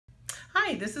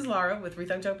Hi, this is Laura with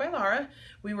Rethunk Junk by Laura.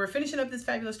 We were finishing up this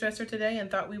fabulous dresser today and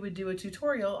thought we would do a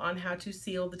tutorial on how to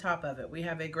seal the top of it. We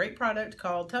have a great product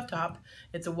called Tuff.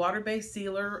 It's a water-based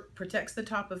sealer, protects the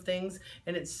top of things,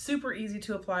 and it's super easy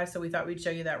to apply, so we thought we'd show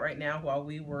you that right now while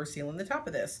we were sealing the top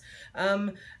of this.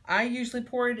 I usually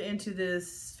pour it into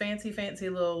this fancy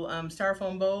little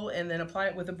styrofoam bowl and then apply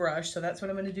it with a brush, so that's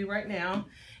what I'm going to do right now.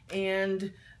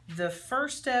 And the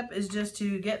first step is just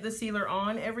to get the sealer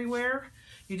on everywhere.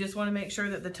 You just want to make sure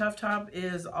that the Tuff Top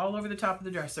is all over the top of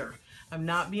the dresser. I'm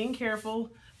not being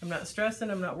careful, I'm not stressing,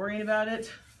 I'm not worrying about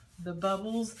it. The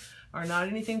bubbles are not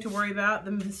anything to worry about.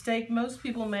 The mistake most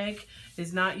people make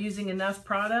is not using enough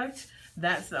product.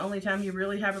 That's the only time you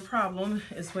really have a problem,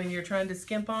 is when you're trying to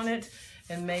skimp on it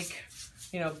and make,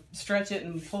 stretch it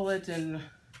and pull it and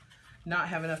not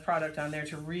have enough product on there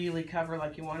to really cover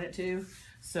like you want it to.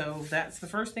 So that's the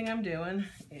first thing I'm doing,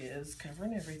 is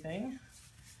covering everything.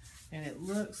 And it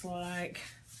looks like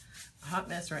a hot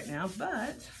mess right now,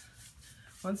 but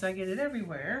once I get it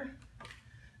everywhere,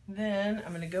 then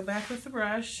I'm going to go back with the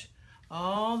brush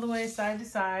all the way side to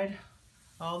side,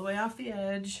 all the way off the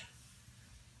edge,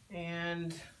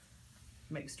 and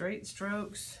make straight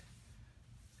strokes.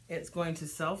 It's going to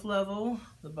self-level,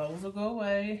 the bubbles will go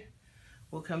away.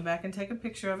 We'll come back and take a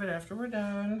picture of it after we're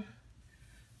done.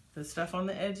 The stuff on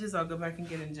the edges I'll go back and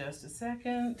get in just a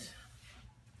second.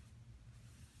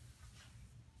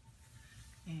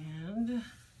 And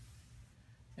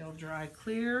it'll dry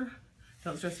clear.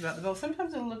 Don't stress about the bowl.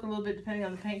 Sometimes it'll look a little bit, depending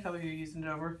on the paint color you're using it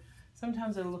over,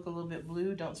 sometimes it'll look a little bit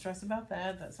blue. Don't stress about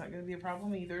that. That's not going to be a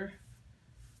problem either.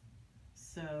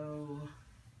 So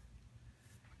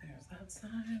there's that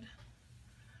side.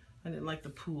 I didn't like the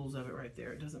pools of it right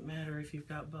there. It doesn't matter if you've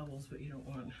got bubbles, but you don't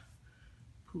want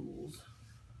pools.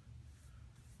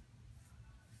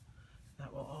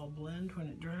 That will all blend when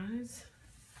it dries.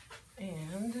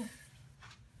 And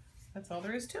that's all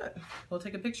there is to it. We'll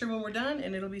take a picture when we're done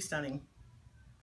and it'll be stunning.